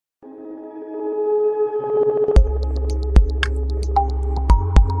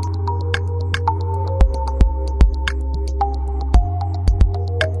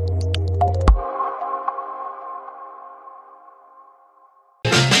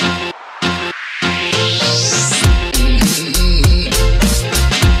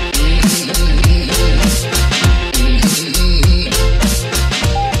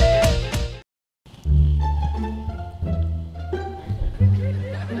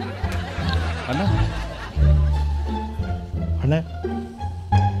அண்ணா அண்ணா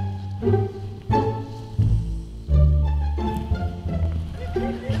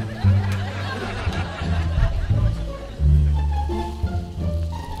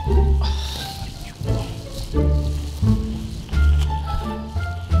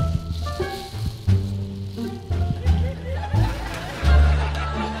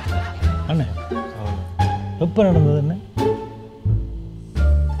அண்ணா எப்போ நடந்தது என்ன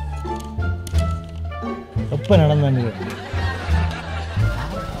எப்போ நடந்தான்னு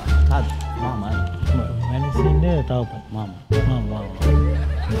மாமா மனசின் தாப்பன் மாமா மாமா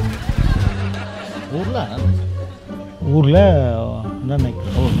ஊரில் தான்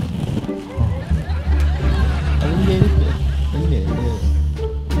நினைக்கிறேன் அது இங்கே இருக்கு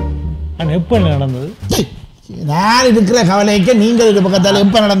ஆனால் எப்போ நடந்தது நான் இருக்கிற கவலைக்கு நீங்கள் இது பக்கத்தால்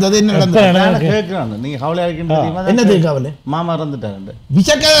எப்போ நடந்தது என்ன நடந்தது கேட்குறாங்க நீங்கள் கவலையாக இருக்குன்னு என்னது கவலை மாமா இறந்துட்டாரு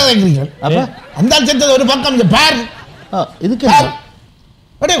விஷக்காக கேட்குறீங்க அப்போ அந்த செத்தது ஒரு பக்கம் இந்த பேர் இதுக்கு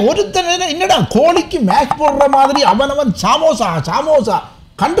அடே ஒருத்தன் என்னடா கோழிக்கு மேட்ச் போடுற மாதிரி அவனவன் சாமோசா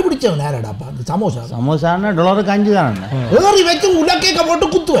கண்டுபிடிச்சவன் நேரடாப்பா அந்த சமோசான்னா $5 தானே ஏறி வச்சு உலக்கேக்க போட்டு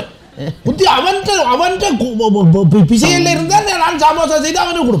குத்துவேன் குத்தி அவன்கிட்ட பிசையில் இருந்தா நான் சாமோசா செய்து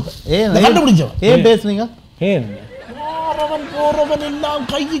அவனுக்கு கொடுப்பேன் கண்டுபிடிச்சவன் ஏன் பேசுனீங்க போறவன் போறவன் எல்லாம்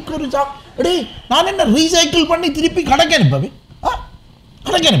கைக்கு ஒரு அடே நான் என்ன ரீசைக்கிள் பண்ணி திருப்பி கடைக்கு அனுப்பவே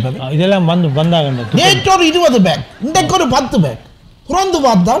இதெல்லாம் வந்தாங்க நேற்று ஒரு 20 பேக் இன்றைக்கு ஒரு 10 பேக் புறந்து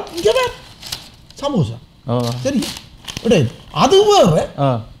பார்த்தால் இங்கே சமோசா சரி அது வேற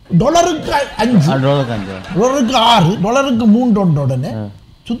 $5 $6 $3 உடனே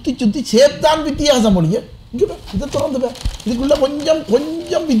சுத்தி சேர்த்தான் வித்தியாசம் மொழிய இங்கே இதை திறந்து இதுக்குள்ள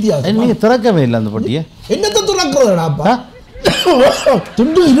கொஞ்சம் வித்தியாசம் நீங்க திறக்கவே இல்லை அந்த பொட்டியை என்னத்தை திறக்கிறதுடாப்பா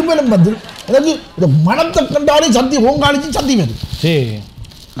துண்டு இருமலும் வந்து எனக்கு இந்த மனத்தை கண்டாலே சந்தி ஓங்காலிச்சு சந்தி வருது சரி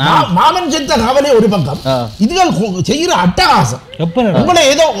மாமன் செத்த கவலை ஒரு பக்கம் இதுகள் செய்யற அட்டகாசம் உங்களை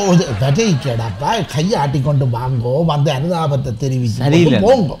ஏதோ கேடாப்பா கையை ஆட்டிக்கொண்டு வாங்கோ வந்து அனுதாபத்தை தெரிவிச்சு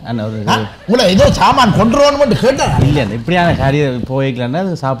போங்க உங்களை ஏதோ சாமான் கொண்டுருவோன்னு கேட்டேன் இல்லை இப்படியான காரியம் போய்க்கலன்னா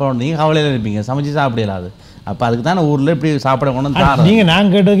அது சாப்பிடணும் நீங்கள் கவலையில் இருப்பீங்க சமைச்சு சாப்பிடலாம் அது அப்போ அதுக்கு தானே ஊரில் இப்படி சாப்பிட கொண்டு நீங்கள்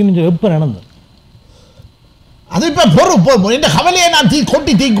நான் கேட்டதுக்கு நீங்கள் எப்போ நடந்தது அது இப்போ பொறு இந்த கவலையை நான்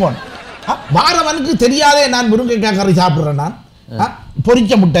கொட்டி தீக்குவேன் வாரவனுக்கு தெரியாதே நான் முருங்கைக்காய் கறி சாப்பிட்றேன் நான்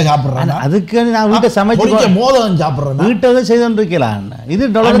பொரிச்ச முட்டை சாப்பிட்றேன் அதுக்கு நான் வீட்டை சமைச்சு மோதகம் சாப்பிட்றேன் வீட்டை செய்து இருக்கலாம் இது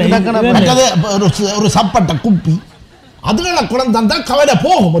ஒரு சப்பட்டை குப்பி அதுகளை குழந்தை தந்தா கவலை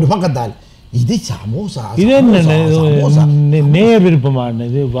போகும் ஒரு பக்கத்தால் இது சமோசா இது நேர் விருப்பமான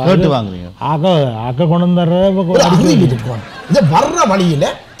இது வாங்குறீங்க அக்க கொண்டு இதை வர்ற வழியில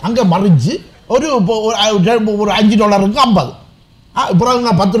அங்க மறிஞ்சு ஒரு $5 50 அப்புறம்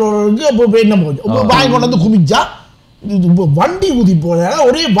 $10 என்ன போச்சு வாங்கி கொண்டு வந்து குமிச்சா வண்டி ஊதி போன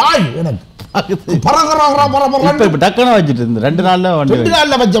ஒரே வாயு எனக்கு டக்குனு வச்சுட்டு இருந்து 2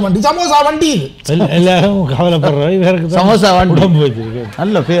 நாள்ல வச்ச வண்டி சமோசா வண்டி எல்லாரும் கவலைப்படுற சமோசா வண்டி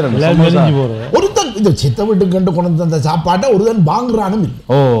நல்ல பேர் ஒருத்தன் இந்த சித்த வீட்டுக்கு கண்டு கொண்டு வந்த சாப்பாட்டை ஒருத்தன் வாங்குறானும் இல்லை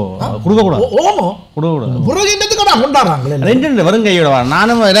கொடுக்கக்கூடாது கொண்டாடுறாங்களே வருங்கையோட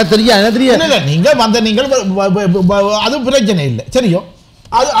நானும் தெரியாது நீங்க வந்த நீங்கள் அது பிரச்சனை இல்லை சரியோ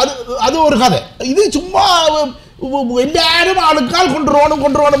அது ஒரு கதை இது சும்மா எல்லாரும் ஆளுக்கால் கொண்டுருவானும்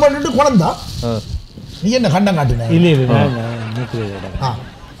குழந்தா நீ என்ன கண்டம் காட்டின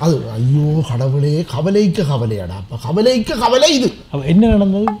அது ஐயோ கடவுளே கவலைக்கு கவலையாடா கவலைக்கு கவலை இது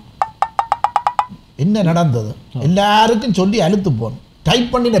என்ன நடந்தது எல்லாருக்கும் சொல்லி அழுத்து போகணும்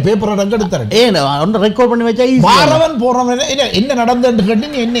டைப் பண்ணின பேப்பரை எடுத்துறேன் ரெக்கார்ட் பண்ணி வச்சா வாரவன் போறவன் என்ன நடந்ததுன்னு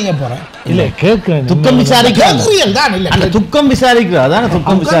கேட்டு நீ என்ன போறேன் இல்ல கேட்கிறேன் துக்கம் விசாரிக்கிறேன் துக்கம் விசாரிக்கிறேன் அதான்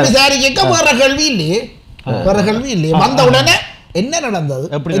துக்கம் விசாரிக்க வேற கேள்வி இல்லையே கல்வி இல்லையே வந்த உடனே என்ன நடந்தது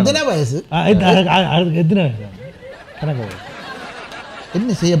எத்தனை வயசு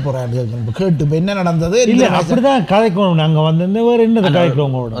என்ன செய்ய போறாங்க கேட்டு என்ன நடந்தது இல்ல அப்படிதான் கதைக்கணும் நாங்க வந்து வேற என்ன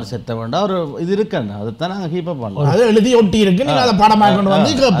கதைக்கிறோம் ஒரு செத்த வேண்டாம் ஒரு இது இருக்குன்னு அதைத்தான் நாங்க கீப் அப் பண்ணலாம் அது எழுதி ஒட்டி இருக்கு நீங்க அதை படமாக கொண்டு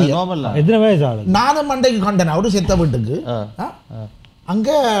வந்து கேப்பீங்க எத்தனை வயசு ஆகுது நானும் மண்டைக்கு கண்டேன் அவரு செத்த வீட்டுக்கு அங்க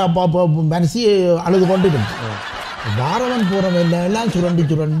மனசி அழுது கொண்டு இருக்கு வாரவன் போறவன் எல்லாம்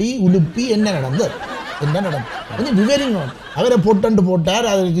சுரண்டி உலுப்பி என்ன நடந்தது கொஞ்சம் விவரிங்க அவரை போட்டார்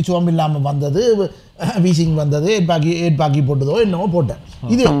அதுக்கு சுவம் இல்லாமல் வந்தது வீசிங் வந்தது ஏற்பாக்கி போட்டதோ என்னவோ போட்டார்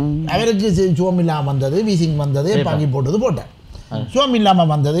இது அவருக்கு சுவம் இல்லாமல் வந்தது வீசிங் வந்தது ஏற்பாக்கி போட்டது போட்டார் சுவம்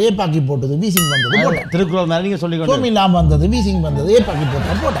இல்லாமல் வந்தது ஏற்பாக்கி போட்டது வீசிங் வந்தது போட்டார் திருக்குறள் சொல்லி சுவம் இல்லாமல் வந்தது வீசிங் வந்தது ஏற்பாக்கி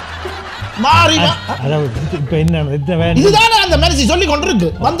போட்டார் மாறி இப்போ என்ன இதுதானே அந்த மனசி சொல்லி கொண்டிருக்கு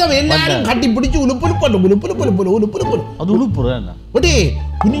வந்தவ எல்லாரும் கட்டி பிடிச்சு உழுப்பு அது உழுப்புற என்ன ஒடே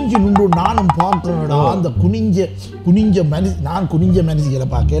குனிஞ்சு நின்று நானும் பார்க்கறேன்டா அந்த குனிஞ்ச மனசி நான் குனிஞ்ச மனசிகளை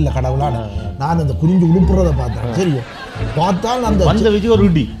பார்க்க இல்லை கடவுளான நான் அந்த குனிஞ்சு உழுப்புறதை பார்த்தேன் சரியா பார்த்தால் அந்த வந்த விஜய் ஒரு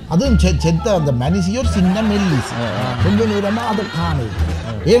இடி அதுவும் செத்த அந்த மனுஷியோ சின்ன மெல்லிஸ் கொஞ்ச நேரமா அதை காணுது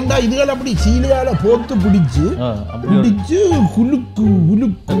ஏண்டா இதுகள் அப்படி சீலையால போட்டு பிடிச்சு குலுக்கு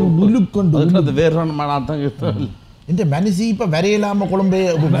உலுக்கு உலுக்கொண்டு வேற மாட்டாங்க இந்த மனுஷி இப்ப வரையிலாம குழம்பு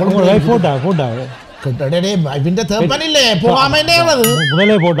போட்டா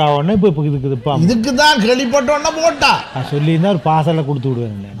முதலே போட்டா இதுக்கு தான் கேள்விப்பட்டோன்னா போட்டா சொல்லியிருந்தா ஒரு பார்சலை கொடுத்து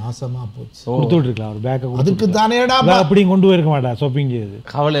விடுவேன் நாசமா போச்சு கொடுத்து விட்டுருக்கலாம் ஒரு பேக்கை அதுக்கு தானேடா அப்படியும் கொண்டு போயிருக்க மாட்டா ஷாப்பிங் செய்யுது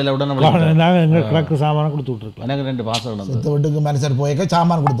கவலையில உடனே நாங்கள் எங்கள் கிழக்கு சாமான கொடுத்து விட்டுருக்கலாம் எனக்கு 2 பார்சல் செத்த வீட்டுக்கு மனுஷர் போய்க்க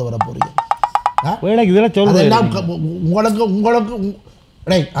சாமான் கொடுத்து வர போறீங்க இதெல்லாம் சொல்லுங்க உங்களுக்கு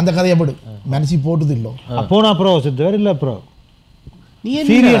அந்த கதையை படு மனசி போட்டுது இல்லை போனா அப்புறம் செத்து வேற இல்லை அப்புறம்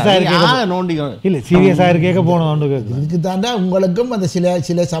சீரியஸா இருக்க போனோம் இதுக்கு தாண்டா உங்களுக்கும் அந்த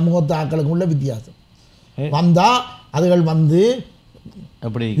சில சமூகத்து ஆக்களுக்கும் உள்ள வித்தியாசம் வந்தா அதுகள் வந்து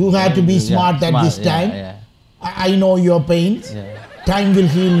you have to be smart at this time. I know your pains. Time will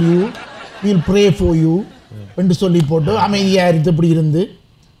heal you. We'll pray for you. என்று சொல்லி போட்டு அமைதியா இருந்து இப்படி இருந்து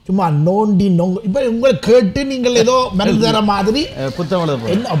சும்மா நோண்டி இப்ப உங்களை கேட்டு நீங்கள் ஏதோ மருந்து தர மாதிரி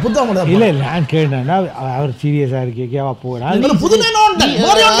புத்தகம் இல்ல நான் கேட்டேன்னா அவர் சீரியஸா இருக்கேவா போறா புதின நோண்ட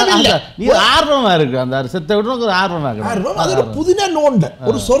நீ ஆர்வமா இருக்கு அந்த செத்த விட்டு ஒரு ஆர்வமா இருக்கு அது ஒரு புதின நோண்ட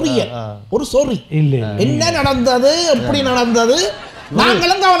ஒரு சொறி இல்ல என்ன நடந்தது எப்படி நடந்தது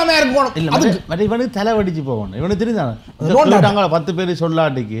நாங்களும் கவனமா இருக்கணும் இவனுக்கு தலை வெடிச்சு போகணும் இவனுக்கு தெரியுதாங்க 10 பேர்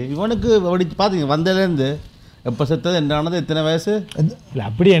சொல்லாட்டிக்கு இவனுக்கு வெடிச்சு பாத்தீங்க வந்ததுல இருந்து எப்ப செத்தது என்ன எத்தனை வயசு இல்ல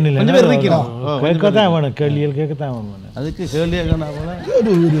அப்படி என்ன கேள்விகள் கேட்கத்தான் அதுக்கு கேள்வியாக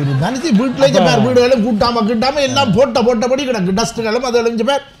மனசு வீட்டுல வீடுகளும் கூட்டாம எல்லாம் போட்டபடி கிடக்கு டஸ்ட்களும் அது எழுஞ்ச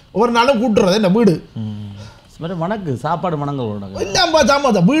பேர் ஒவ்வொரு நாளும் கூட்டுறது என்ன வீடு மணக்கு சாப்பாடு மணங்கள்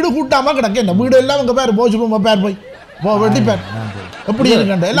இல்லாம வீடு கூட்டாம கிடக்கு என்ன வீடு எல்லாம் உங்க பேர் போச்சு பேர் போய் வெட்டிப்பேன் எப்படி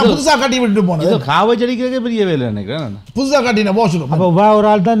இருக்கண்ட எல்லாம் புதுசா கட்டி விட்டு போனது காவை செடிக்கிறதே பெரிய வேலை நினைக்கிறேன் புதுசா கட்டின போச்சு அப்போ ஒரு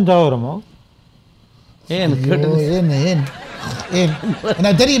ஆள் தான் சௌரமோ ஏன்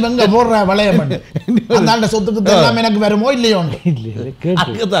எனக்கு தெரியும் எங்க போடுற வளையம் அந்த சொத்துக்கு எல்லாம் எனக்கு வருமோ இல்லையோ இல்ல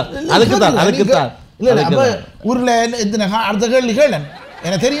அப்ப ஊர்ல எத்தனை அடுத்த கேள்வி கேளன்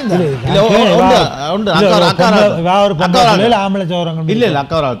எனக்கு தெரியும் ஆம்பளை சௌரங்க இல்ல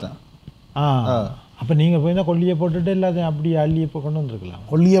அக்கா அப்ப நீங்க போய் தான் கொல்லியை போட்டுட்டு எல்லாத்தையும் அப்படியே அள்ளியை இப்போ கொண்டு வந்துருக்கலாம்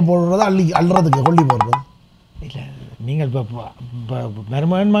கொல்லியை போடுறது அள்ளுறதுக்கு கொல்லி போடுறது இல்லை நீங்கள் இப்போ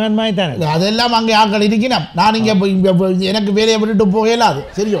மருமகன் மகன் மாதிரி தானே அதெல்லாம் அங்கே ஆக்கள் இருக்கணும் நான் இங்கே எனக்கு வேலையை விட்டுட்டு போகலாது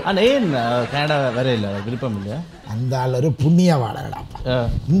சரியோ ஆனால் ஏன் கனடா வேற இல்லை விருப்பம் இல்லையா அந்த ஆள் ஒரு புண்ணிய வாழலாப்பா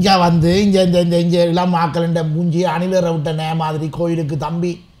இங்கே வந்து இங்கே இளம் ஆக்கள் மூஞ்சி அணிலரை விட்ட மாதிரி கோயிலுக்கு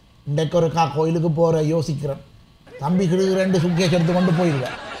தம்பி இன்றைக்கு ஒரு கோயிலுக்கு போகிற யோசிக்கிறேன் தம்பி கிடுக்கு 2 சுட்கேஸ் எடுத்து கொண்டு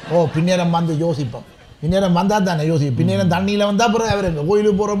போயிடுவேன் பின்னேரம் வந்து யோசிப்போம் பின்னேரம் வந்தா தானே யோசிப்போம் பின்னேரம் தண்ணியில வந்தா அப்புறம் அவருங்க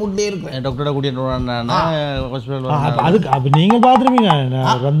கோயிலுக்கு போற முட்டே இருக்கிறேன் டாக்டரை அதுக்கு அப்ப நீங்க பாத்துருப்பீங்க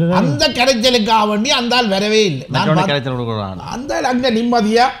அந்த கிடைச்சலுக்காக வேண்டி அந்த ஆள் வரவே இல்லை அந்த ஆள் அங்க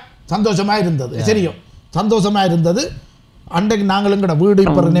நிம்மதியா சந்தோஷமா இருந்தது சரியும் சந்தோஷமா இருந்தது அன்றைக்கு நாங்களும் கூட வீடு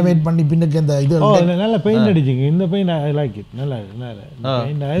இப்போ ரெனோவேட் பண்ணி பின்னுக்கு இந்த இது நல்ல பெயிண்ட் அடிச்சிங்க இந்த பெயிண்ட் ஐ லைக் இட் நல்லா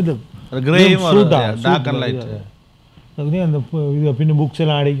இது கிரேயும் டார்க் அண்ட் லைட் அந்த இது பின்ன புக்ஸ்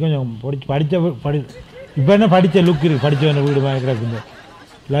எல்லாம் அடிக்க கொஞ்சம் இப்போ என்ன படித்த லுக் இருக்குது படித்த வேணும் வீடு மாதிரி கிடக்குங்க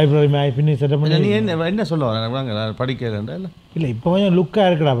லைப்ரரி மாதிரி பின்னி செட்டப் பண்ணி நீ என்ன சொல்லுவாங்க படிக்க இல்லை இப்போ கொஞ்சம் லுக்காக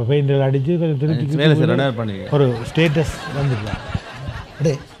இருக்குடா இப்போ பெயிண்ட் அடித்து கொஞ்சம் திருப்பி ஒரு ஸ்டேட்டஸ் வந்துருக்கலாம்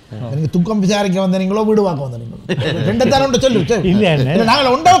அடே எனக்கு துக்கம் விசாரிக்க வந்தீங்களோ வீடு வாக்க வந்தீங்களோ 2 தானே சொல்லு இல்லை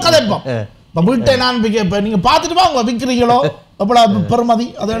நாங்கள் ஒன்றோ கதைப்போம் இப்போ வீட்டை நான் இப்போ நீங்கள் பார்த்துட்டு வாங்க விற்கிறீங்களோ எவ்வளோ பெருமதி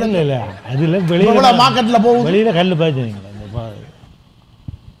அதோட இல்லை அதில் வெளியில் மார்க்கெட்டில் போகும் வெளியில் கல் பாய்ச்சிங்களா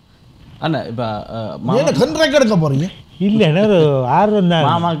அண்ணா இப்போ கன்றாக்கு எடுக்க போகிறீங்க இல்லை என்ன ஒரு ஆர்வம் தான்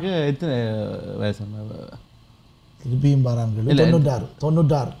மாமாவுக்கு எத்தனை வயசு திருப்பியும் பாருங்க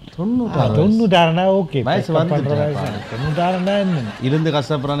 96 ஓகே வயசு வந்து 96 என்ன இருந்து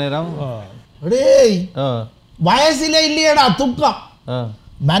கஷ்டப்படுற நேரம் டேய் வயசுல இல்லையடா துக்கம்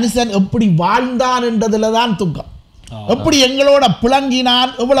மனுஷன் எப்படி வாழ்ந்தான் என்றதுல தான் துக்கம் எப்படி எங்களோட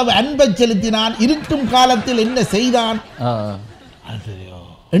புலங்கினான் எவ்வளவு அன்பை செலுத்தினான் இருக்கும் காலத்தில் என்ன செய்தான்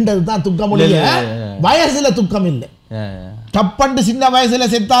என்றதுதான் துக்கம் இல்ல வயசுல துக்கம் இல்லை தப்பண்டு சின்ன வயசுல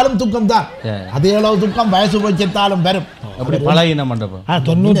செத்தாலும் துக்கம் தான் அதே அளவு துக்கம் வயசு போய் செத்தாலும் வரும் அப்படி பழகின மண்டபம்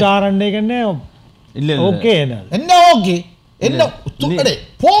 96 இல்ல ஓகே என்ன ஓகே என்ன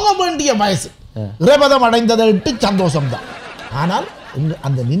போக வேண்டிய வயசு இறைபதம் அடைந்ததை விட்டு சந்தோஷம் தான் ஆனால்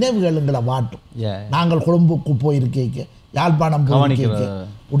அந்த நினைவுகள் எங்களை வாட்டும். நாங்கள் கொழும்புக்கு போயிருக்கேன், யாழ்ப்பாணம் போயிருக்கேன்,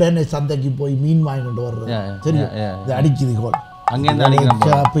 உடனே சந்தைக்கு போய் மீன் வாங்கி கொண்டு வர்றது தெரியும். இது அடிக்குது கோல்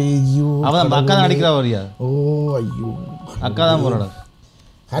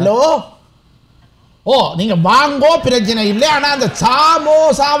ஹலோ. ஓ நீங்க வாங்கோ பிரச்சனை இல்லை, ஆனா அந்த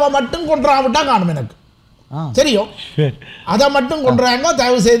சாவை மட்டும் கொண்டாவிட்டா காணும் எனக்கு சரியோ. அதை மட்டும் கொண்டாங்க,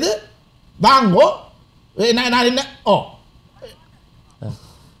 தயவு செய்து வாங்கோ. நான் என்ன ஓ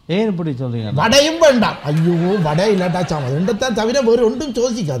ஏன் இப்படி சொல்றீங்க? வடையும் வேண்டாம். ஐயோ வடை இல்லாட்டா சாமா ரெண்டத்தான் தவிர வேறு ஒன்றும்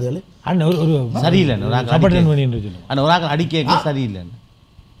யோசிக்காது. சரியில்லை அடிக்க சரியில்லை.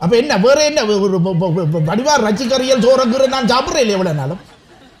 அப்ப என்ன வேற என்ன வடிவார் ரச்சி கறியல் சோறங்குற நான் சாப்பிட்றேன் இல்லை எவ்வளோ நாளும்.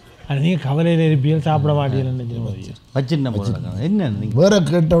 நீங்க கவலையில் இருப்பியல் சாப்பிட மாட்டீங்கன்னு வச்சுட்டு என்ன நீங்க வேற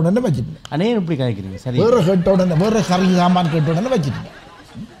கேட்ட உடனே வச்சுட்டேன். அண்ணே எப்படி காய்க்கிறீங்க? சரி வேற கேட்ட உடனே வேற கறி சாமான் கேட்ட உடனே வச்சுட்டேன்.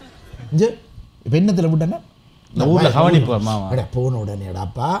 இப்போ என்னத்தில் விட்டேன்னா ஊரில் கவனிப்போம் மாமா போன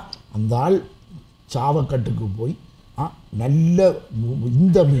உடனேடாப்பா அந்த ஆள் சாவக்கட்டுக்கு போய் நல்ல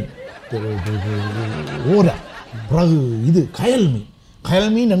இந்த மீன் ஓரை பிறகு இது கயல்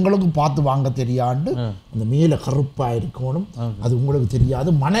மீன் எங்களுக்கு பார்த்து வாங்க தெரியாண்டு அந்த மேலே கருப்பாக இருக்கணும், அது உங்களுக்கு தெரியாது.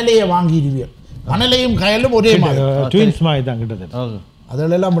 மணலையை வாங்கிடுவீர், மணலையும் கயலும் ஒரே மாதிரி தான் கிட்டத்தட்ட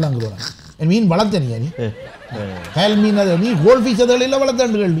அதெல்லாம் விளங்குறோம். மீன் வளர்த்தனியா நீ? கயல் மீன் அதை நீ கோல்ட் ஃபிஷ் அதெல்லாம்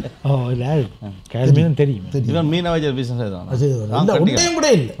வளர்த்தாண்டு கேள்வி. கயல் மீன் தெரியும். மீனை வச்சு பிசினஸ் ஒன்றையும் கூட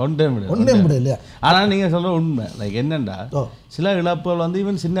இல்லை, ஒன்றையும் கூட இல்லை. ஆனால் நீங்கள் சொல்கிற உண்மை லைக் என்னண்டா சில இழப்புகள் வந்து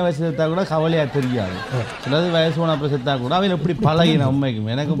இவன் சின்ன வயசு செத்தா கூட கவலையாக தெரியாது, சிலது வயசு போன அப்புறம் செத்தா கூட அவன் எப்படி பழகின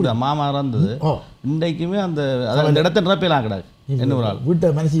உண்மைக்குமே. எனக்கு இப்படி மாமா இருந்தது இன்றைக்குமே அந்த அந்த இடத்த நிரப்பலாம் கிடையாது. என்ன ஒரு ஆள் வீட்டை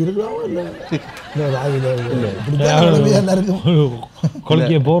மனசு இருக்கிறாவோ இல்லை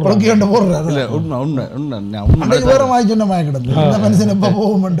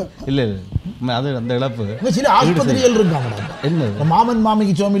அந்த இழப்பு. சில ஆஸ்பத்திரிகள் இருக்காங்க, என்ன மாமன்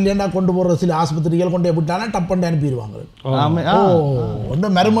மாமிக்கு சோம் இல்லையா கொண்டு போற சில ஆஸ்பத்திரிகள் கொண்டு விட்டானா டப்பண்டு அனுப்பிடுவாங்க.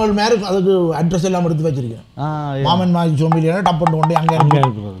 ஒன்றும் மருமகள் மேலே அதுக்கு அட்ரஸ் எல்லாம் எடுத்து வச்சிருக்கேன். மாமன் மாமிக்கு சோம் இல்லையா டப்பண்டு கொண்டு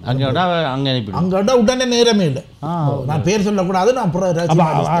அங்கே உடனே நேரமே இல்லை. நான் பேர் சொல்லக்கூடாது. நான்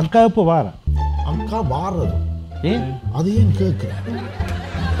அக்கா இப்போ வாரேன், அக்கா வாரது அது ஏன் கேட்கிறேன்.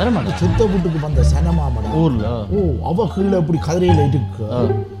 சித்த வீட்டுக்கு வந்த சனமாமடா ஊர்ல அவ கீழே இப்படி கதிரையில இருக்கு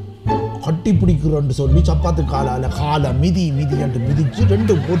கட்டி பிடிக்கிறோன்னு சொல்லி சப்பாத்து கால மிதி என்று மிதிச்சு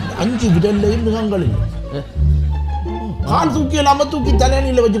 5 விரல்லையும் மிகங்கள் இல்லை. கால் தூக்கி இல்லாம தூக்கி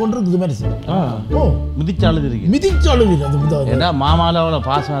தலையணியில வச்சு கொண்டு இருக்குது மனுஷன் மிதிச்சாளுது. மாமால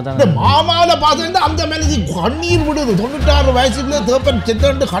பாசம் அந்த மனுஷி கண்ணீர் விடுது. 96 வயசுக்குள்ள தேப்பன்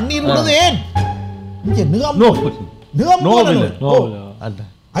செத்து கண்ணீர் விடுது. ஏன்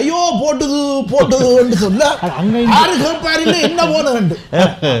ஐயோ போட்டுது சொல்ல யாரு கேட்பாரு இல்லை என்ன போன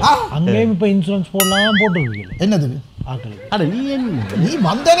அங்கேயும் இப்ப இன்சூரன்ஸ் போடலாம் போட்டு என்னது நீ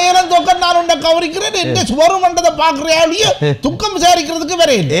வந்த நேரம் தொக்க நான் உன்னை கவரிக்கிறேன் என்ன சுவரம் பண்றதை பாக்குறியா துக்கம் விசாரிக்கிறதுக்கு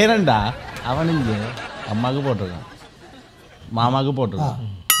வேற ஏனண்டா அவன் இங்க அம்மாவுக்கு போட்டிருக்கான், மாமாவுக்கு போட்டிருக்கான்,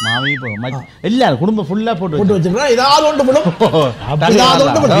 மாமி எல்லாரும் குடும்பம் ஃபுல்லா போட்டு வச்சிருக்கான். ஏதாவது ஒன்று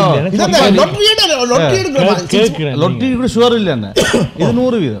லொட்டரி கூட சுவர் இல்லை. இது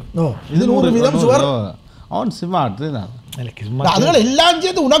 100% சுவர். அவன் ஸ்மார்ட் அதனால எல்லாம்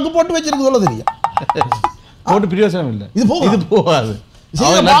சேர்த்து உனக்கு போட்டு வச்சிருக்கு தெரியும். போட்டு பிரயோசனம் இல்லை, இது போகாது.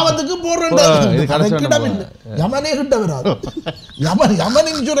 பாவத்துக்கு போடுறேன் யமனே கிட்ட வராது. யமன்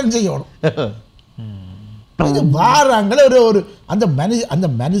இன்சூரன்ஸ் செய்யணும். வாராங்களே ஒரு அந்த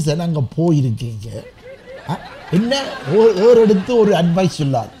மனுஷன் அங்கே போயிருக்கீங்க என்ன ஒரு எடுத்து ஒரு அட்வைஸ்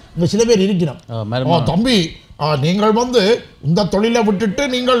சொல்லாது. இங்கே சில பேர் இருக்கணும், தம்பி நீங்கள் வந்து இந்த தொழிலை விட்டுட்டு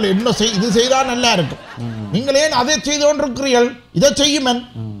நீங்கள் என்ன இது செய்தால் நல்லா இருக்கும், நீங்கள் ஏன் அதை செய்து கொண்டிருக்கிறீர்கள், இதை செய்யுமன்,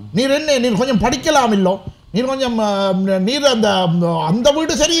 நீர் கொஞ்சம் படிக்கலாம் இல்லோ, நீர் கொஞ்சம் நீர் அந்த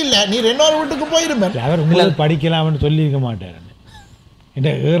வீடு சரியில்லை, நீர் இன்னொரு வீட்டுக்கு போயிருமேன். அவர் உங்களுக்கு படிக்கலாம்னு சொல்லியிருக்க மாட்டார்,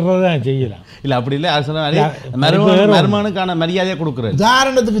 ஏறதான் செய்யலாம். இல்ல அப்படி இல்ல, மருமகனுக்கான மரியாதையை கொடுக்குறது.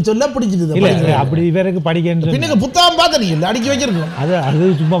 உதாரணத்துக்கு சொல்ல பிடிச்சிது இல்ல அப்படி இவருக்கு படிக்கணும். பின்னுக்கு புத்தகம் பார்த்து நீங்க அடிக்க வச்சிருக்கோம். அது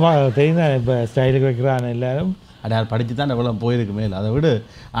சும்மா தெரியுதா இப்ப ஸ்டைலுக்கு வைக்கிறான் எல்லாரும். அடையாள படிச்சு தான் எவ்வளோ போயிருக்கு மேல அதை விடு.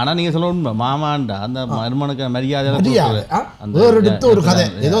 ஆனால் நீங்கள் சொல்ல உண்மை மாமாண்டா அந்த மருமனுக்கு மரியாதை எடுத்து ஒரு கதை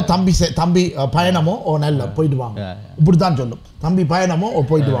ஏதோ தம்பி பயணமோ ஓ நல்ல போயிட்டு வாங்க இப்படி தான் சொல்லும். தம்பி பயணமோ ஓ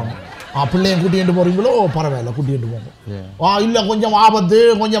போயிட்டு வாங்க, பிள்ளையும் கூட்டிகிட்டு போகிறீங்களோ பரவாயில்ல கூட்டிகிட்டு போங்க. இல்லை கொஞ்சம் ஆபத்து,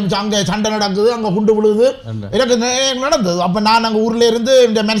 கொஞ்சம் அங்கே சண்டை நடக்குது, அங்கே குண்டு விழுகுது, எனக்கு நடந்தது. அப்போ நான் அங்கே ஊரில் இருந்து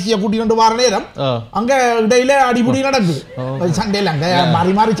இந்த மனுஷியை கூட்டிகிட்டு வர நேரம் அங்கே இடையில அடிபடி நடக்குது. சண்டையில் அங்கே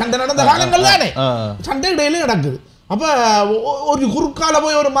மாறி மாறி சண்டை நடந்த காலங்கள் தானே, சண்டை இடையில நடக்குது. அப்போ ஒரு குறுக்கால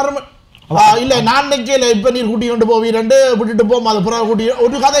போய் ஒரு மர்ம இல்லை நான் நினைக்கல இப்போ நீர் கூட்டிகிட்டு போவீரண்டு விட்டுட்டு போமா அது புறா கூட்டி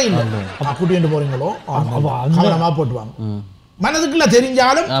ஒரு கதை இல்லை. கூட்டிகிட்டு போகிறீங்களோ கவனமாக போட்டுவாங்க. மனதுக்குள்ள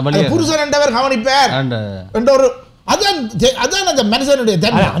தெரிஞ்சாலும் புருஷன் என்றவர் கவனிப்பார் என்ற ஒரு அதான் அந்த மனுஷனுடைய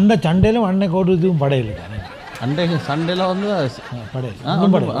தன்மை. அந்த சண்டையிலும் அன்னை கோடுறதுக்கும் படையில சண்டையில வந்து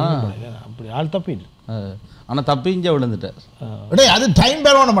அப்படி ஆள் தப்பி இல்லை. ஆனால் தப்பிஞ்ச விழுந்துட்டேன். அது டைம்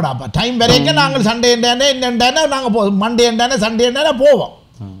பெறணும்டாப்பா. டைம் வரைக்கும் நாங்கள் சண்டே என்னென்ன என்னென்ன நாங்கள் போவோம். மண்டே என்னென்ன சண்டே என்னென்ன போவோம்.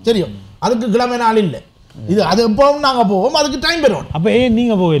 சரியும். அதுக்கு கிழமை நாள் இல்லை. இது அது எப்பவும் நாங்கள் போவோம். அதுக்கு டைம் பெறணும். அப்போ ஏன்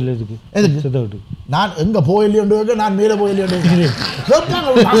நீங்கள் போகல? இதுக்கு எதுக்கு சித்தவிட்டு நான் எங்கே போயில்லையோண்டு நான் மேலே போயில்லையோண்டு கேட்பாங்க.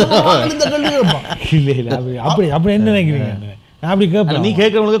 இந்த கேள்வி கேட்பான். இல்லை இல்லை அப்படி அப்படி அப்படி என்ன நினைக்கிறீங்க? நான் அப்படி கேட்பேன். நீ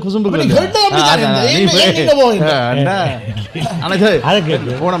கேட்கறவங்களுக்கு குசும்பு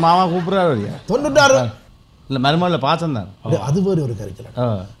போன மாமா கூப்பிடுறாரு 96 இல்லை மருமகள பார்த்தேன் தான். அது வேறு ஒரு கருத்தில்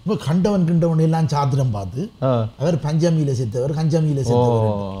இப்போ கண்டவன் கிண்டவன் எல்லாம் சாத்திரம் பார்த்து அவர் பஞ்சமியில செத்தவர் கஞ்சமியில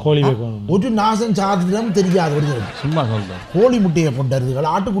செத்தவர் ஒரு நாசம் சாத்திரம் தெரியாது. சும்மா சொல்றேன். கோழி முட்டையை கொண்டாடுகள்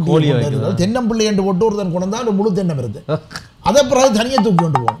ஆட்டுக்குட்டியை கொண்டாடுகள் தென்னம்பிள்ளை என்று போட்டு ஒருத்தன் கொண்டு தான் முழு தென்னை மருந்து அதை பிறகு தனியாக தூக்கி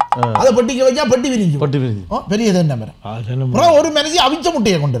கொண்டு போவோம். அதை பெட்டிக்கு வச்சா பெட்டி விரிஞ்சு பெரிய தென்னை மரம் ஒரு மனுஷி அவிச்ச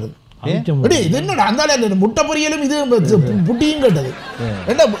முட்டையை கொண்டது. இது என்னடா அந்த முட்டை பொரியலும் இது புட்டியும் கேட்டது.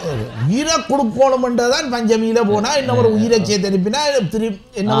 என்ன உயிரை கொடுக்கணும்ன்றதான் பஞ்சமியில போனா என்ன ஒரு உயிரை சேர்த்து அனுப்பினா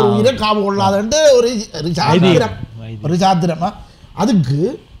என்ன ஒரு உயிரை காவு கொள்ளாதன்ட்டு ஒரு சாத்திரமா அதுக்கு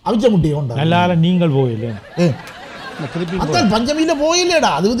அவிச்ச முட்டையை கொண்டாடு. நீங்கள் போயில பஞ்சமியில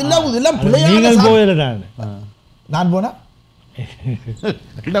போயில்லடா. அது இதெல்லாம் நீங்கள் போயில நான் போனா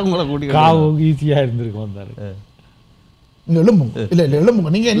காவு ஈஸியா இருந்திருக்கும் வந்தாரு. எழும்புங்க இல்ல இல்ல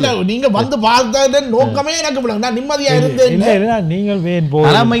எழும்புங்க. நீங்க என்ன நீங்க வந்து பார்த்த நோக்கமே எனக்கு நான் நிம்மதியா இருந்தேன். நீங்கள்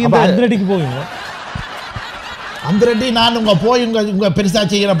அந்தரடிக்கு போவீங்க. அந்தரடி நான் உங்க போய் உங்க பெருசா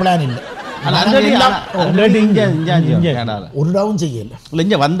செய்யற பிளான் இல்லை. ஒரு டவுன் செய்யல.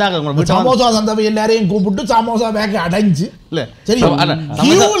 இங்க வந்தாங்க சமோசா சந்தவை எல்லாரையும் கூப்பிட்டு சமோசா பேக் அடைஞ்சு சரி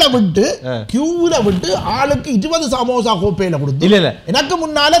கியூல விட்டு ஆளுக்கு 20 சமோசா கோப்பையில கொடுத்து இல்ல இல்ல எனக்கு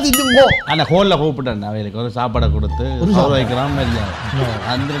முன்னால தின்னுங்கோ ஆனா ஹோல்ல கூப்பிட்டேன். அவைகளுக்கு ஒரு சாப்பாடை கொடுத்து வைக்கலாம்.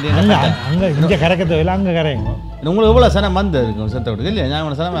 அங்க இங்க கரைக்கத்தை இல்லை அங்க கரையுங்க. உங்களுக்கு எவ்வளவு சனம் வந்து இருக்கும் செத்த விட்டு இல்லையா?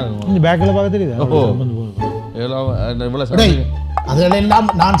 ஞாபகம் சனமா இருக்கும். இந்த பேக்கில் பார்க்க தெரியுது. அதெல்லாம்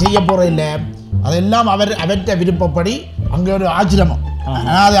நான் செய்ய போற இல்லை. அதெல்லாம் அவற்ற விருப்பப்படி அங்க ஒரு ஆச்சிரமம்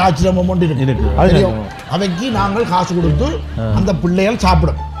அனாதை ஆச்சிரமம் ஒன்று இருக்கு. அவைக்கு நாங்கள் காசு கொடுத்து அந்த பிள்ளைகள்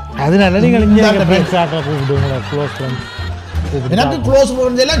சாப்பிடும். அதனால நீங்கள் எனக்கு க்ளோஸ்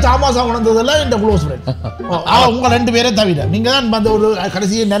ஃப்ரெண்ட்ஸ் எல்லாம் சாமாசா உணர்ந்ததெல்லாம் இந்த க்ளோஸ் ஃப்ரெண்ட் உங்க 2 பேரை தவிர. நீங்க தான் வந்து ஒரு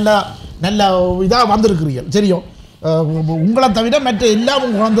கடைசியை நல்ல இதாக வந்திருக்கிறீர்கள். சரியும். உங்களை தவிர மற்ற எல்லாம்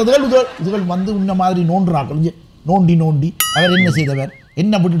உணர்ந்ததுகள் இதுகள் வந்து இந்த மாதிரி நோன்றாக்கள் நோண்டி அவர் என்ன செய்தவர்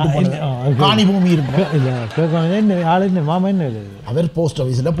என்ன விட்டுட்டு காணி பூமி இருக்கும். அவர் போஸ்ட்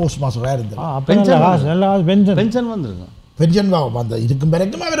ஆஃபீஸில் போஸ்ட் மாஸ்டராக இருந்தார். பென்ஷன் வந்துருக்கும். பென்ஷன் வந்த இருக்கும்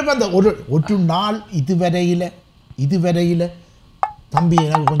வரைக்கும் அவர் அந்த ஒரு நாள் இதுவரையில் தம்பி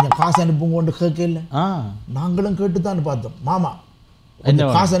எனக்கு கொஞ்சம் காசு அனுப்புங்க கொண்டு கேட்கல. நாங்களும் கேட்டுத்தான் பார்த்தோம். மாமா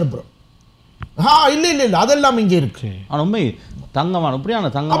காசு அனுப்புகிறோம். இல்ல இல்ல இல்ல அதெல்லாம் இங்கே இருக்கு. உண்மை தங்கமான அப்படியான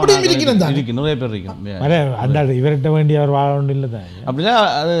தங்கம் அப்படியே இருக்கிறேன் இருக்கு. நிறைய பேர் இருக்கும். அந்த இவர்கிட்ட வேண்டிய அவர் வாழ ஒன்றும் இல்லை தான். அப்படின்னா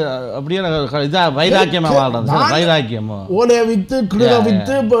அது அப்படியே இதா வைராக்கியமா வாழ்றது. வைராக்கியமா ஓலையை வித்து கிடுக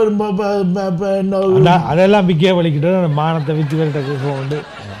வித்து அதெல்லாம் விற்க வலிக்கிட்டு மானத்தை வித்து இவர்கிட்ட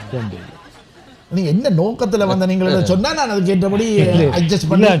கொண்டு நீங்க என்ன நோக்கத்துல வந்த நீங்க சொன்னா நான் அதுக்கு ஏற்றபடி அட்ஜஸ்ட்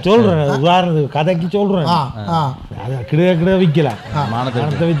பண்ணி சொல்றேன். உதாரணத்துக்கு கதைக்கு சொல்றேன். கிட விற்கலாம்.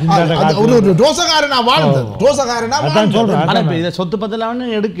 ஒரு ரோசகாரனா வாழ்ந்தது. ரோசகாரனா சொல்றேன். இதை சொத்து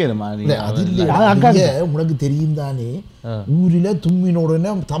பத்தலாம்னு எடுக்கணுமா? உனக்கு தெரியும் தானே ஊரில தும்மினோட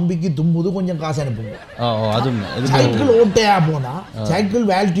தம்பிக்கு தும்புது கொஞ்சம் காசு அனுப்புங்க. சைக்கிள் ஓட்டையா போனா சைக்கிள்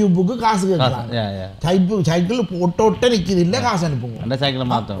வேல் டியூபுக்கு காசு கேட்கலாம். சைக்கிள் ஒட்ட நிக்குது இல்ல காசு அனுப்புங்க. சைக்கிளை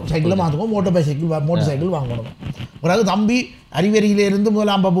மாத்துவோம். மோட்டர் சைக்கிள் வாங்கணும். பிறகு தம்பி அறிவறியில இருந்து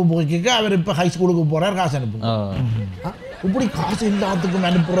முதலாம் பப்பு போய்க்க அவர் இப்ப ஹை ஸ்கூலுக்கு போறார். காசு அனுப்புங்க. இப்படி காசு எல்லாத்துக்கும்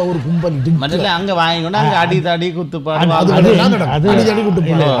அனுப்புற ஒரு கும்பல் அங்க வாங்கிக்கணும். அடிதடி குத்துப்பாடு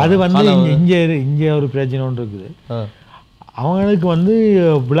அது வந்து இங்க ஒரு பிரச்சனை ஒன்று இருக்குது. அவங்களுக்கு வந்து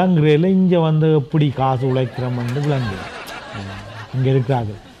விளங்குறையில் இங்கே வந்து எப்படி காசு உழைக்கிறோம்னு விளங்கு இங்கே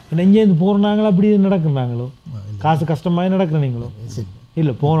இருக்கிறாங்க. ஏன்னா இங்கேருந்து போகிறாங்களோ அப்படி நடக்குறாங்களோ காசு கஷ்டமாக நடக்குறீங்களோ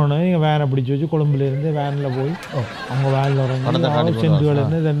இல்லை போனோன்னே நீங்கள் வேனை பிடிச்சி வச்சு கொழும்புலேருந்து வேனில் போய் அவங்க வேனில் வரவங்க சென்றுகள்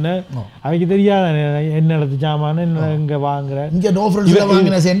இருந்து என்ன அவைக்கு தெரியாத என்ன இடத்து சாமான்னு என்ன இங்கே வாங்குற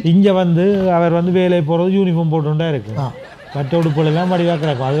இங்கே வந்து அவர் வந்து வேலையை போகிறது யூனிஃபார்ம் போட்டுட்டா இருக்கு. மற்ற உடுப்புலாம் வடிவாக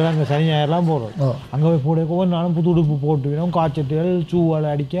கிடக்கும். அதெல்லாம் அங்கே சனி ஞாயிறுலாம் போகிறோம். அங்கே போய் போட ஒவ்வொரு நாளும் புது உடுப்பு போட்டுவிடும். காய்ச்சட்டுகள் சூவால்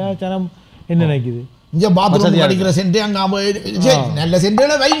அடிக்க சனம் என்ன நினைக்குது. இங்கே பாத்ரூம் அடிக்கிற சென்ட்டு அங்கே நல்ல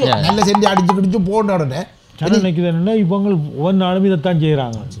சென்ட்டுகளை வைங்க. நல்ல சென்ட்டு அடிச்சு கிடிச்சு போன உடனே சனம் நினைக்குது என்னன்னா இவங்க ஒவ்வொரு நாளும் இதைத்தான்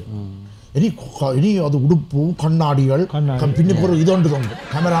செய்கிறாங்க. இனி அது உடுப்பு கண்ணாடிகள் பின்னுக்கு ஒரு இது ஒன்று தோங்கும்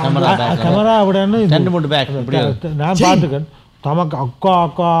கேமரா விடன்னு நான் பார்த்துக்கேன் தமக்கு அக்கா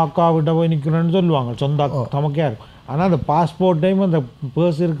அக்கா அக்கா விட்ட போய் நிற்கிறேன்னு சொல்லுவாங்க சொந்த தமக்கே இருக்கும் ஆனால் அந்த பாஸ்போர்ட் டைம் அந்த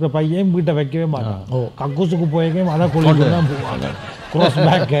பர்ஸ் இருக்கிற பையன் வீட்டை வைக்கவே மாட்டாங்க கக்கூசுக்கு போய்க்கே அதை கொண்டு தான் போவாங்க க்ராஸ்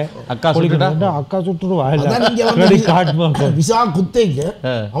பேக்கு அக்கா சுட்டுருவா விசா குத்தேக்கு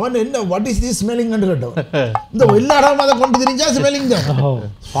அவன் என்ன வாட் இஸ் தி ஸ்மெல்லிங் கேட்டோம் இந்த எல்லா இடமும் அதை கொண்டு தெரிஞ்சா ஸ்மெல்லிங் தான்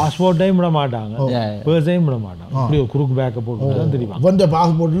பாஸ்போர்ட் டைம் விட மாட்டாங்க பர்ஸ் டைம் விட மாட்டாங்க இப்படி ஒரு குறுக்கு பேக்கை போட்டு தான் தெரியும் அவன்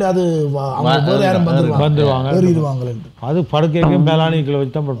பாஸ்போர்ட்ல அது வந்துருவாங்க அது படுக்கைக்கும் மேலானிக்கில்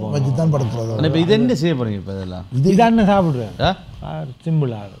வச்சு தான் படுப்போம் வச்சு தான் படுக்கிறது இப்போ இது என்ன செய்ய போறீங்க இப்போ இதெல்லாம் இதான் சாப்பிட்றேன்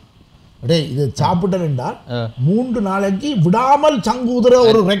சிம்பிளாக அடே இது சாப்பிட்டேன்டா 3 நாளைக்கு விடாமல் சங்கூதுற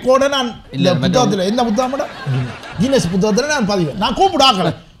ஒரு ரெக்கார்டை நான் இந்த புத்தகத்தில் என்ன புத்தகம் கின்னஸ் புத்தகத்தில் நான் பதிவேன் நான்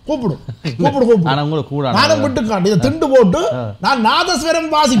கூப்பிடாக்கல கூப்பிடு நானும் விட்டுக்காண்டு இதை திண்டு போட்டு நான் நாதஸ்வரம்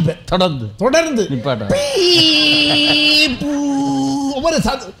வாசிப்பேன் தொடர்ந்து ஒவ்வொரு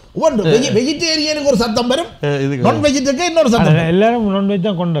வெஜிடேரியனுக்கு ஒரு சத்தம் வரும் நான் வெஜிடேரியனுக்கு இன்னொரு சத்தம் எல்லாரும் நான்வெஜ்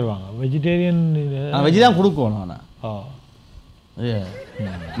தான் கொண்டு வருவாங்க வெஜிடேரியன் வெஜ் தான் கொடுக்கணும்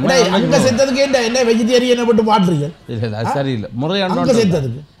அங்க செத்ததுக்கு என்ன வெஜிடேரியனை போட்டு பாடுறீங்க சரியில்லை முறையான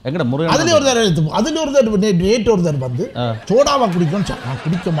செத்ததுக்கு அதுல ஒரு நேற்று ஒருத்தர் வந்து சோடாவா குடிக்கும் நான்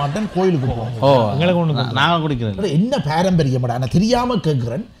குடிக்க மாட்டேன் கோயிலுக்கு போவோம் நாங்க குடிக்கிறேன் என்ன பாரம்பரியமாடா நான் தெரியாம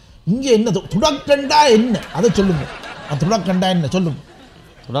கேட்கிறேன் இங்க என்ன துடக்கண்டா என்ன அதை சொல்லுங்க துடக்கண்டா என்ன சொல்லுங்க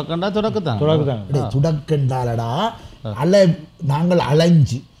துடக்கண்டாலடா நாங்கள்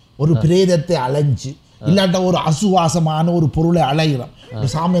அலைஞ்சு ஒரு பிரேதத்தை அலைஞ்சு இல்லாட்ட ஒரு அசுவாசமான ஒரு பொருளை அலைகிறோம் ஒரு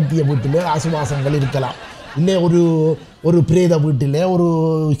சாமத்திய வீட்டில் அசுவாசங்கள் இருக்கலாம் இல்லை ஒரு பிரேத வீட்டில் ஒரு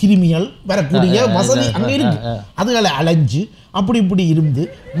கிருமிகள் வரக்கூடிய வசதி அங்கே இருக்கு அதுகளை அலைஞ்சு அப்படி இப்படி இருந்து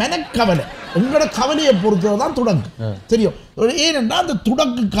மெனக்கவலை உங்களோட கவலையை பொறுத்தது தான் துடக்கு தெரியும் ஏனென்றால் அந்த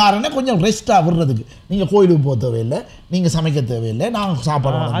துடக்குக்காரனை கொஞ்சம் ரெஸ்ட்டாக விடுறதுக்கு நீங்கள் கோயிலுக்கு போக தேவையில்லை நீங்கள் சமைக்க தேவையில்லை நாங்கள்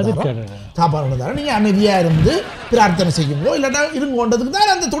சாப்பாடு தரோம் நீங்கள் அமைதியாக இருந்து பிரார்த்தனை செய்யுங்களோ இல்லாட்டா இருங்கோன்றதுக்கு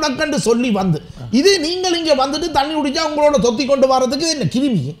தான் அந்த துடக்கண்டு சொல்லி வந்து இது நீங்கள் இங்கே வந்துட்டு தண்ணி குடிச்சா உங்களோட தொத்தி கொண்டு வர்றதுக்கு என்ன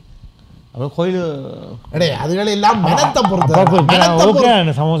கிருமி அதுகளை எல்லாம் மெனத்தை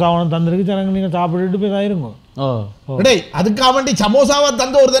பொறுத்த சமோசாவனம் தந்திருக்கு ஜனங்க நீங்க சாப்பிட்டுட்டு போய் தான் இருங்க அதுக்காக வேண்டி சமோசாவை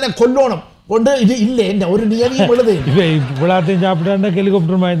தந்த ஒரு தானே கொல்லணும் கொண்டு இது இல்லை என்ன ஒரு நியதியும் எழுது இவ்வளோத்தையும் சாப்பிட்டா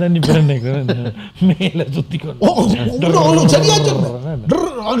ஹெலிகாப்டர் மாதிரி தான் நிற்கிறேன் மேலே சுற்றி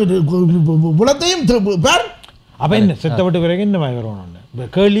இவ்வளோத்தையும் அப்போ என்ன செத்த விட்டு பிறகு இந்த மாதிரி வரணும்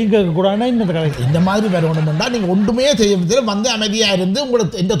கேள்வி கேட்கக்கூடாதுன்னா இந்த மாதிரி வரணும்னா நீங்கள் ஒன்றுமே செய்ய வந்து அமைதியாக இருந்து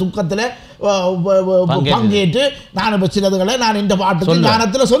உங்களுக்கு இந்த துக்கத்தில் பங்கேற்று நான் வச்சுறதுகளை நான் இந்த பாட்டுக்கு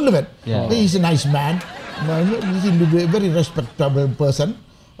ஞானத்தில் சொல்லுவேன் is nice man very respectable person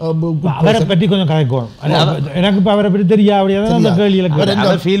அவரை பற்றி கொஞ்சம் கதைக்கணும் எனக்கு இப்போ அவரை பற்றி தெரியா அப்படியே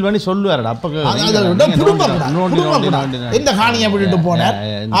கேள்வியில் ஃபீல் பண்ணி சொல்லுவார் அப்போ எந்த காணியை விட்டுட்டு போனார்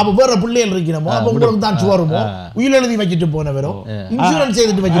அப்போ வேற பிள்ளைகள் இருக்கணுமோ அப்போ உங்களுக்கு தான் சுவருமோ உயிர் எழுதி வச்சுட்டு போனவரும் இன்சூரன்ஸ்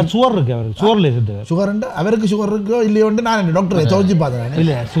செய்துட்டு வச்சு சுவர் இருக்கு அவருக்கு சுவரில் இருந்து சுகர்ண்டு அவருக்கு சுகர் இருக்கோ இல்லையோண்டு நான் டாக்டரை தோஞ்சி பார்த்தேன்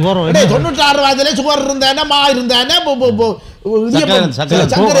இல்லை சுகர் 96 வயதுல சுகர் இருந்தானே மா இருந்தானே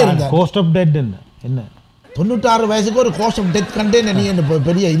சக்கரை இருந்தா கோஸ்ட் ஆஃப் டெத் என்ன 96 வயசுக்கு ஒரு கோஸ்ட் ஆஃப் டெத் கண்டேன் நீ என்ன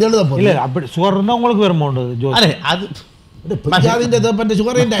பெரிய இது எழுத போறீங்க இல்ல அப்படி சுகர் இருந்தா உங்களுக்கு வருமானது அது பஞ்சாதிന്റെ தப்பന്റെ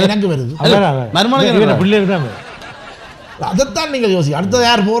சுகர் எனக்கு வருது மர்மமான பிள்ளைங்க தான் அதத்தான் நீங்க யோசி அடுத்து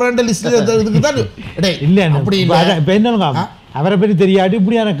யார் போறேன்ற லிஸ்ட்ல இதுக்கு தான் இல்ல அப்படி இல்ல இப்ப என்னங்க அவரை பற்றி தெரியாட்டி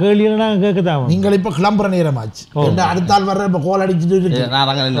இப்படியான கேள்வியில நான் கேட்கதான் நீங்கள் இப்ப கிளம்புற நேரம் ஆச்சு என்ன அடுத்த ஆள் வர்ற இப்ப கோல் அடிச்சுட்டு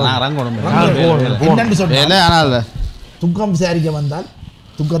என்னன்னு சொல்றேன் துக்கம் விசாரிக்க வந்தால்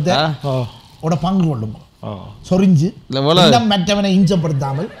துக்கத்தை பங்கு கொள்ளுங்க சொரிஞ்சு மற்றவனை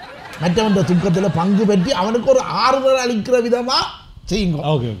இஞ்சப்படுத்தாமல் மற்றவன் துக்கத்தில் பங்கு பெற்றி அவனுக்கு ஒரு ஆறுதல் அளிக்கிற விதமா செய்யுங்க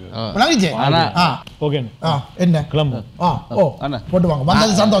என்ன போட்டு வாங்க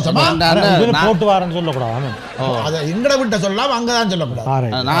வந்தது சந்தோஷமா போட்டு வாரன்னு சொல்லக்கூடாது எங்கட விட்ட சொல்லலாம் அங்கதான்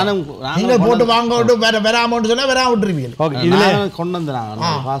சொல்லக்கூடாது நீங்க போட்டு வாங்க வராம சொன்னா வராம விட்டுருவீங்க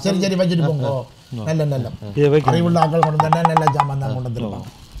சரி சரி வச்சுட்டு போங்க நல்ல அறிவுள்ள ஆக்கள் கொண்டு வந்தா நல்ல ஜாமான் தான் கொண்டு வந்துருவாங்க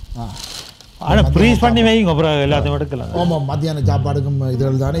ஆனால் ஃப்ரீஸ் பண்ணி வைங்க அப்புறம் எல்லாத்தையும் எடுக்கலாம் ஆமாம் மத்தியான சாப்பாடுக்கும்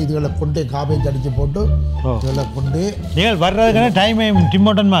இதுகள் தானே இதுகளை கொண்டு காபேஜ் அடித்து போட்டு இதில் கொண்டு நீங்கள் வர்றதுக்கான டைமையும்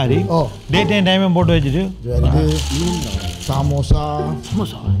டிமோட்டன் மாதிரி டேட் அண்ட் டைமையும் போட்டு வச்சுட்டு இது சமோசா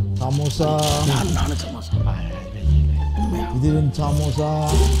சமோசா இது சமோசா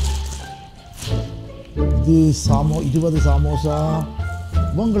இது 20 சமோசா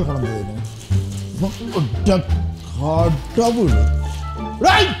பொங்கல் குழம்பு கடவுள்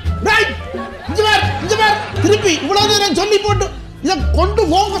திருப்பி இவ்வளவு நேரம் சொல்லி போட்டு இதை கொண்டு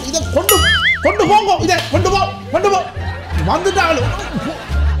போங்க இதை கொண்டு போங்க இதை கொண்டு போ வந்துட்டாலும்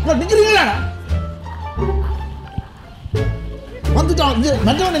நிற்கிறீங்களா வந்துட்டான்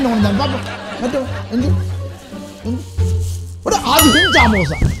மற்றவன் என்ன வந்தான் பாப்பா மற்றவன் அது செஞ்சா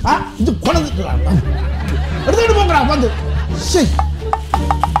மோசம் இது கொண்டு எடுத்துக்கிட்டு போங்கடா வந்து சரி